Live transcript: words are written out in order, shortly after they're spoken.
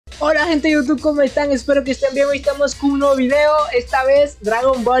Hola gente de YouTube, ¿cómo están? Espero que estén bien. Hoy estamos con un nuevo video, esta vez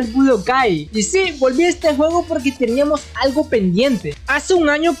Dragon Ball Budokai. Y sí, volví a este juego porque teníamos algo pendiente. Hace un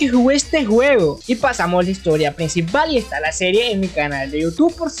año que jugué este juego y pasamos la historia principal y está la serie en mi canal de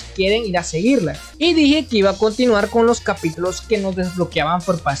YouTube por si quieren ir a seguirla. Y dije que iba a continuar con los capítulos que nos desbloqueaban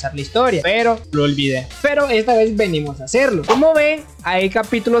por pasar la historia, pero lo olvidé. Pero esta vez venimos a hacerlo. Como ven, hay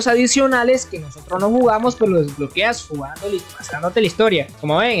capítulos adicionales que nosotros no jugamos, pero los desbloqueas jugando y pasándote la historia.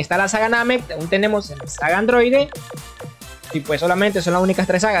 Como ven, está la saga Namek, aún tenemos el saga Androide. Y pues solamente son las únicas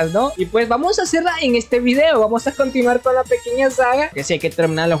 3 sagas, ¿no? Y pues vamos a hacerla en este video. Vamos a continuar con la pequeña saga, que sí hay que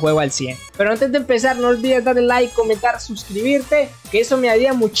terminar el juego al 100. Pero antes de empezar, no olvides darle like, comentar, suscribirte, que eso me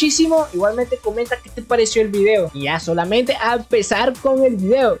ayuda muchísimo. Igualmente comenta qué te pareció el video. Y ya solamente a empezar con el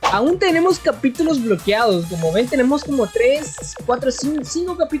video. Aún tenemos capítulos bloqueados. Como ven, tenemos como 3, 4,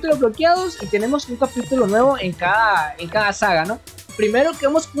 5 capítulos bloqueados. Y tenemos un capítulo nuevo en cada saga, ¿no? Primero que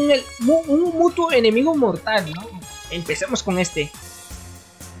vamos con un mutuo enemigo mortal, ¿no? Empecemos con este.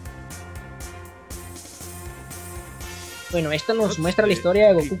 Bueno, esto nos muestra la historia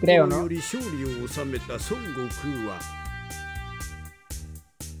de Goku, creo, ¿no?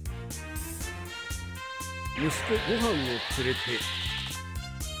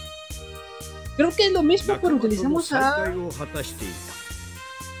 Creo que es lo mismo, pero utilizamos a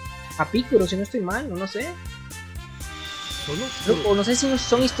Piccolo, si no estoy mal, no sé. O no sé si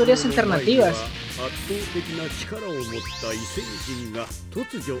son historias alternativas.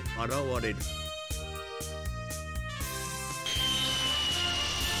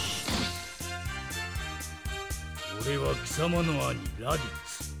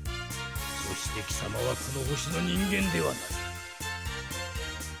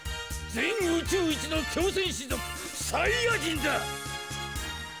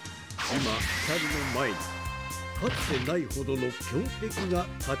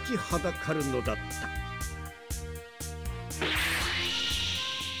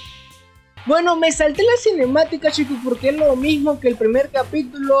 Bueno, me salté la cinemática, chicos, porque es lo mismo que el primer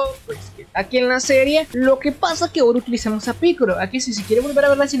capítulo, pues que está aquí en la serie. Lo que pasa es que ahora utilizamos a Piccolo. Aquí si quieren volver a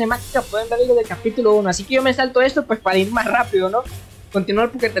ver la cinemática pueden ver algo del capítulo 1. Así que yo me salto esto pues para ir más rápido, ¿no?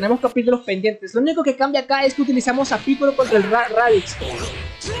 Continuar porque tenemos capítulos pendientes. Lo único que cambia acá es que utilizamos a Piccolo contra el Raditz.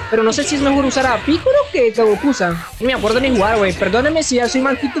 Pero no sé si es mejor usar a Piccolo que a Goku-san. No me acuerdo ni jugar, güey. Perdónenme si ya soy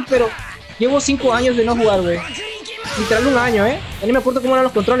malquito, pero llevo 5 años de no jugar, güey. Literal un año, Ya ni me acuerdo cómo eran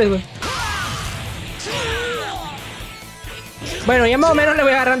los controles, güey. Bueno, ya más o menos le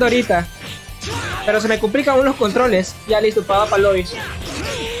voy agarrando ahorita. Pero se me complican unos controles. Ya listo, para el lobby.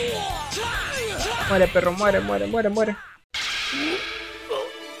 Muere, perro, muere.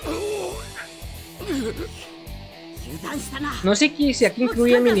 No sé si aquí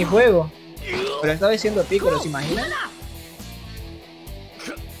incluye el minijuego, pero estaba diciendo Piccolo, ¿se imaginan?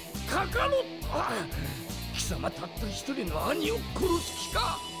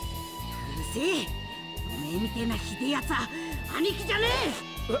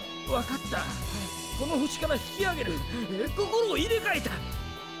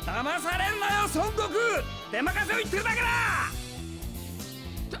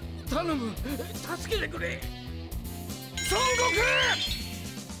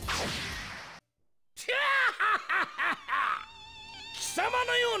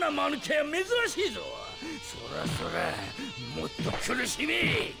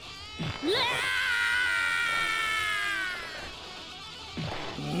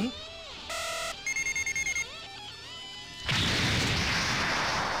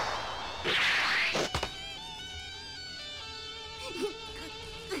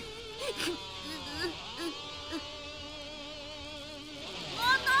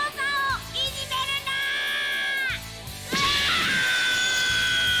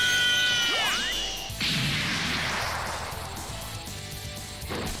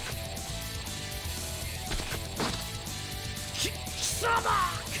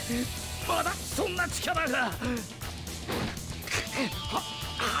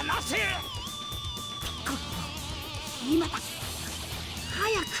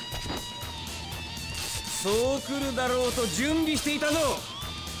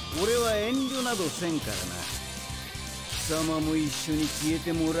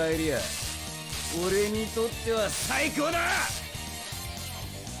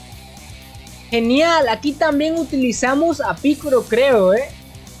 Genial, aquí también utilizamos a Piccolo, creo,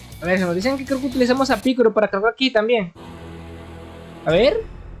 A ver, se nos dicen que creo que utilizamos a Piccolo para cargar aquí también. A ver.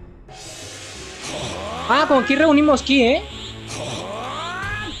 Ah, como aquí reunimos ki,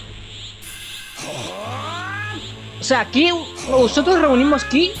 O sea, aquí nosotros reunimos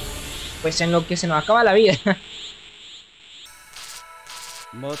ki, pues en lo que se nos acaba la vida.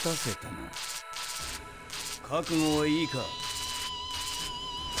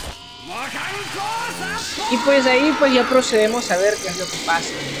 Y pues ahí pues ya procedemos a ver qué es lo que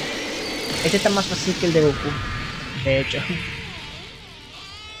pasa. Este está más fácil que el de Goku, de hecho.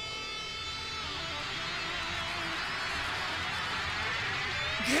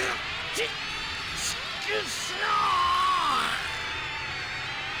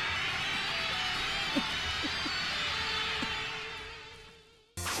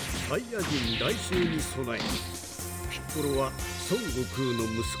 Sayayin 来世に備え、ピッコロは孫悟空の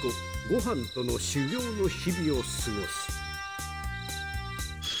息子ご飯との修行の日々を過ごす。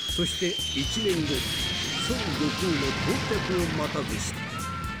そして1年後、孫悟空の到着を待たずした。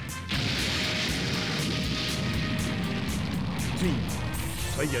ついに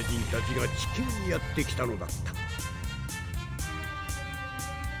サイヤ人たちが地球にやってきたのだった。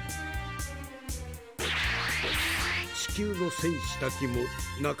地球の戦士たちも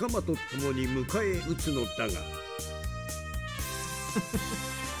仲間と共に迎え撃つのだが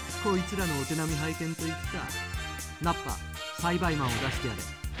こいつらのお手並み拝見といくか。ナッパ、栽培マンを出してやれ。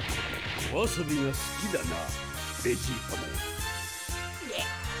お遊びが好きだな、ベジータも。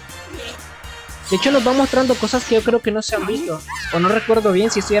De hecho nos van mostrando cosas que yo creo que no se han visto. O no recuerdo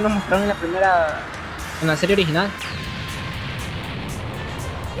bien si esto ya nos mostraron en la primera... en la serie original.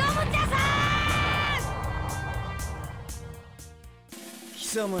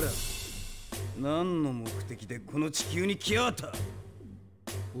 Kisamara, 何の目的でこの地球に来やがった？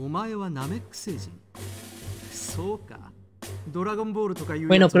お前はナメック星人。そうか。ドラゴンボールとかいう。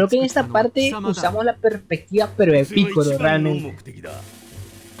Bueno, creo que en esta parte usamos la perspectiva pero de Piccolo realmente.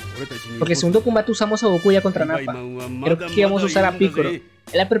 Porque en segundo combate usamos a Goku ya contra Nappa. Creo que vamos a usar a Piccolo. Es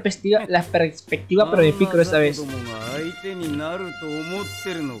la perspectiva pero de Piccolo esta vez.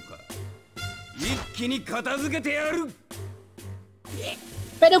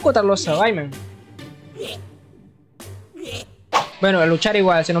 Pero contra los Sayayin. Bueno, a luchar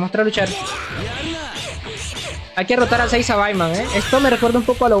igual, se nos muestra a luchar. Hay que derrotar al 6 Sayayin, Esto me recuerda un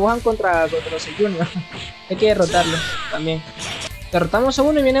poco a los Gohan contra los Junior. Hay que derrotarlo también. Derrotamos a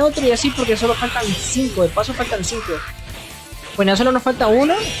uno y viene otro y así porque solo faltan 5. De paso faltan 5. Bueno, ya solo nos falta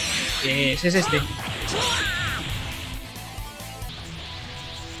uno. Ese es este.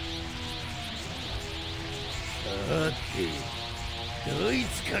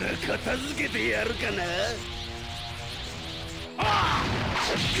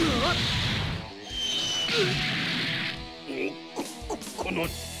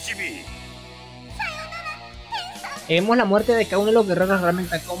 Vemos la muerte de cada uno de los guerreros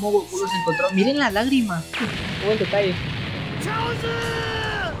realmente, cómo Goku los encontró. Miren la lágrima. Qué buen detalle.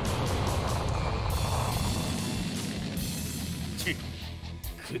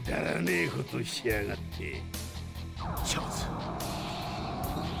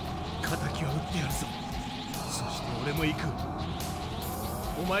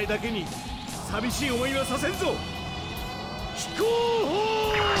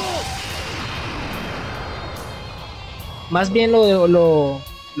 Más bien lo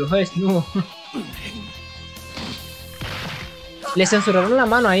desnudo. Le censuraron la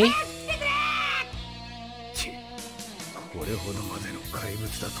mano ahí.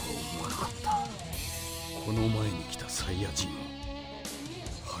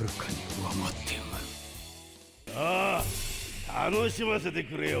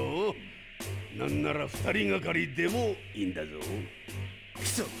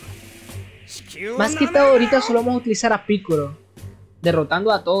 Más que todo ahorita solo vamos a utilizar a Piccolo,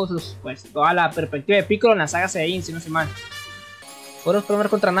 derrotando a todos los, pues toda la perspectiva de Piccolo en la saga Sayayin, si no sé mal. Podemos probar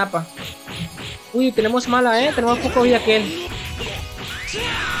contra Nappa. Uy, tenemos mala, tenemos poco vida que él.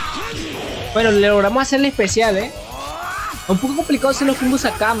 Bueno, le logramos hacerle especial, Un poco complicado hacer los combos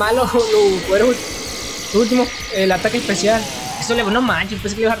acá, malo, los últimos, el ataque especial. Eso le, no manches,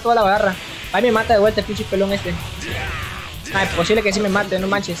 pensé que iba a dejar toda la barra. Ahí me mata de vuelta el pinche pelón este. Ah, es posible que sí me mate, no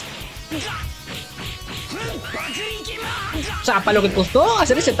manches. O sea, para lo que costó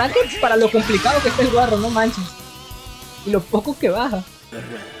hacer ese ataque, para lo complicado que está el guarro, no manches. Y lo poco que baja.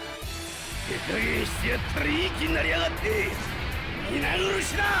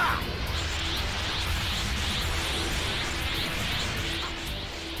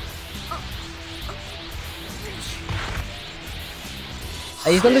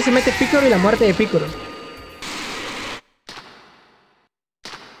 Ahí es donde se mete Piccolo y la muerte de Piccolo.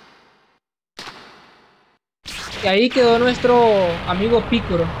 Y ahí quedó nuestro amigo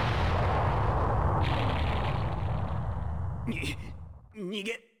Piccolo.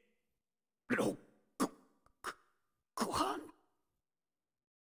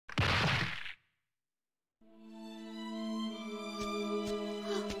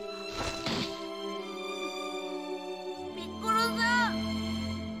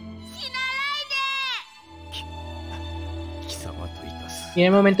 Mira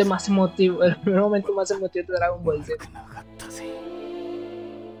el momento más emotivo, el primer momento más emotivo de Dragon Ball Z.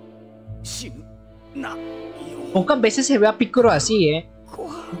 Pocas veces se ve a Piccolo así,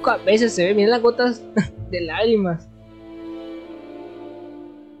 pocas veces se ve, miren las gotas de lágrimas.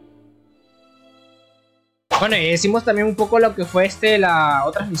 Bueno, y decimos también un poco lo que fue las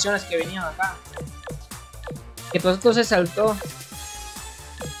otras misiones que venían acá. Que todo esto se saltó.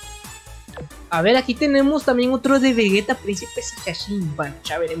 A ver, aquí tenemos también otro de Vegeta, Príncipe Sayayin. Bueno,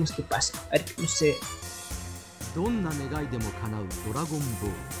 ya veremos qué pasa. A ver qué sucede.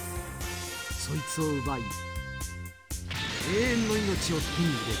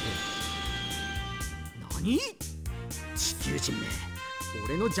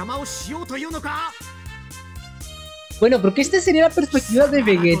 Bueno, creo que esta sería la perspectiva de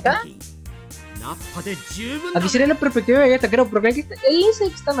Vegeta. Aquí sería la perspectiva de Vegeta, creo, porque aquí él es el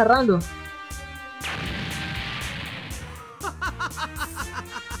que está narrando.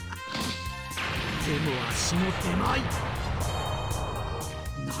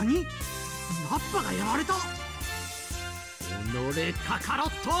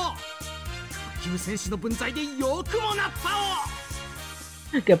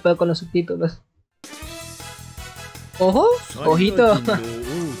 ¿Qué pedo con los subtítulos? ¡Ojo! ¡Ojito!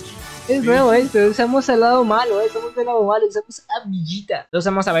 Es nuevo esto, usamos el lado malo, usamos el lado malo, usamos a Vegeta.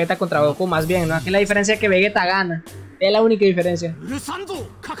 Usamos a Vegeta contra Goku más bien, ¿no? Aquí la diferencia es que Vegeta gana. Es la única diferencia.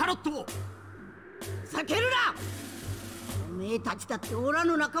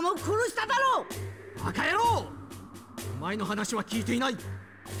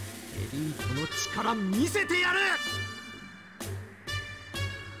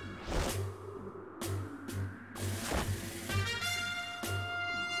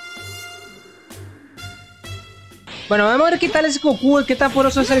 Bueno, vamos a ver qué tal es Goku, qué tan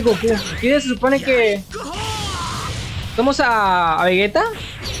poroso es el Goku. Aquí se supone que... ¿Vamos a Vegeta?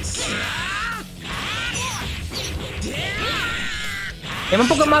 Es un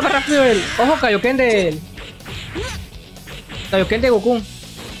poco más rápido el... Ojo, Kaioken de Goku.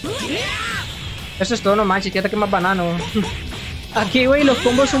 Eso es todo, no manches, que ataque más banano. Aquí, güey, los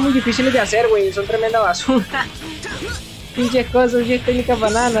combos son muy difíciles de hacer, güey. Son tremenda basura. Pinches cosas, pinches técnicas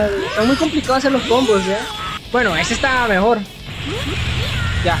bananas. Son muy complicados hacer los combos, Bueno, ese está mejor.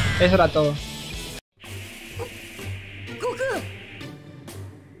 Ya, eso era todo.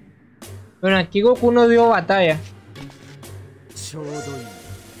 Bueno, aquí Goku no dio batalla.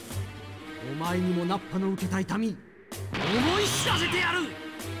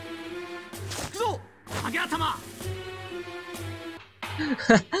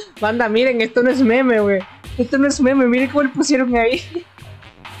 Banda, miren, esto no es meme, güey. Esto no es meme, miren cómo le pusieron ahí.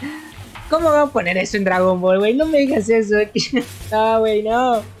 ¿Cómo van a poner eso en Dragon Ball, güey? No me digas eso. No, güey,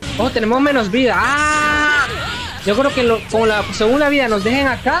 no. Oh, tenemos menos vida. ¡Ah! Yo creo que con la segunda vida nos dejen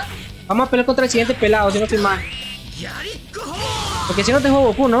acá. Vamos a pelear contra el siguiente pelado, si no estoy mal. Porque si no tengo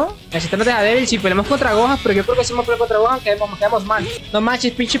Goku, ¿no? Necesitamos dejar débil si peleamos contra Gohan, pero yo creo que si vamos a pelear contra Gohan quedamos mal. No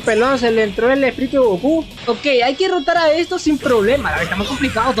manches, pinche pelón, se le entró el espíritu de Goku. Ok, hay que derrotar a esto sin problema. La verdad, está muy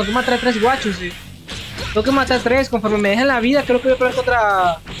complicado, tengo que matar a 3 guachos, Tengo que matar a 3, conforme me dejen la vida, creo que voy a pelear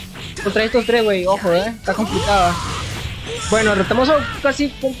contra estos 3, güey. Ojo, está complicado. Bueno, derrotamos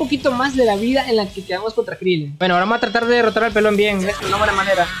casi un poquito más de la vida en la que quedamos contra Krillin. Bueno, ahora vamos a tratar de derrotar al pelón bien, de una buena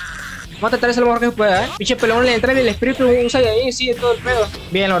manera. Vamos a tratar de hacer lo mejor que se pueda, Pinche pelón le entra en el espíritu, un Sayayin, sí, todo el pedo.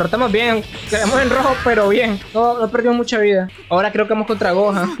 Bien, lo derrotamos bien. Quedamos en rojo, pero bien. No perdimos mucha vida. Ahora creo que vamos contra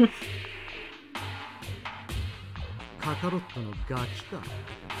Gohan.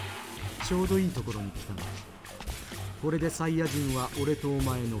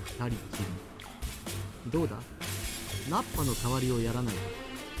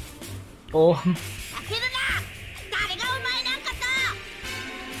 Oh.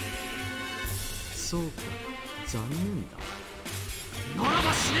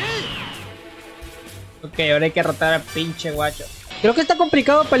 Ok, ahora hay que derrotar al pinche guacho. Creo que está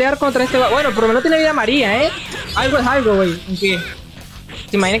complicado pelear contra este guacho. Bueno, por lo menos tiene vida María, Algo es algo, güey. Aunque...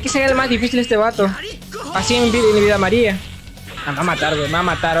 ¿Se imaginan que sea el más difícil este vato? Así en vida María. Me va a matar, güey. Me va a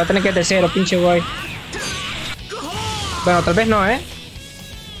matar. Voy a tener que ir de cero, pinche güey. Bueno, tal vez no,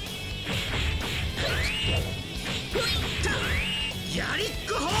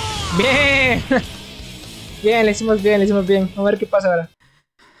 Bien. Bien, le hicimos bien, Vamos a ver qué pasa ahora.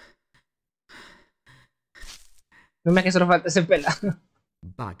 No me que solo falta ese pelado.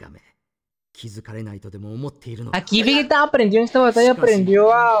 Aquí Vegeta aprendió en esta batalla,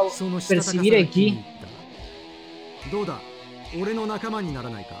 aprendió a percibir el ki.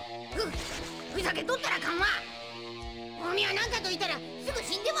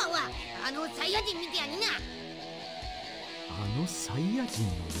 あのサイヤ人の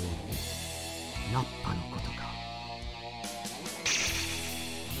ようにナッパのことか。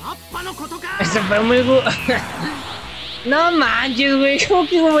ナッパのことか。Ese fue muy No manches, güey, como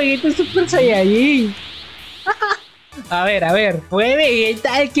que Vegeta es Super Saiyajin. A ver, fue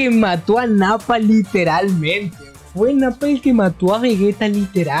Vegeta el que mató a Nappa literalmente. Fue Nappa el que mató a Vegeta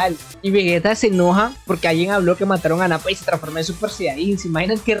literal. Y Vegeta se enoja porque alguien habló que mataron a Nappa y se transformó en Super Saiyajin. ¿Se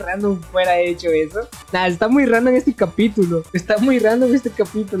imaginan qué random fuera hecho eso? Nada, está muy random este capítulo.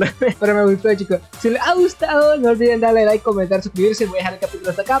 Pero me gustó, chicos. Si les ha gustado, no olviden darle like, comentar, suscribirse. Voy a dejar el capítulo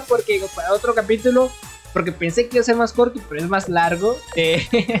hasta acá porque para otro capítulo, porque pensé que iba a ser más corto, pero es más largo.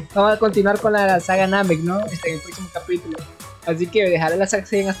 Vamos a continuar con la saga Namek, ¿no? En el próximo capítulo. Así que dejaré la saga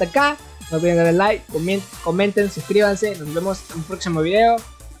hasta acá. No olviden darle like, comenten, suscríbanse. Nos vemos en un próximo video.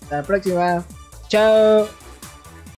 Hasta la próxima. Chao.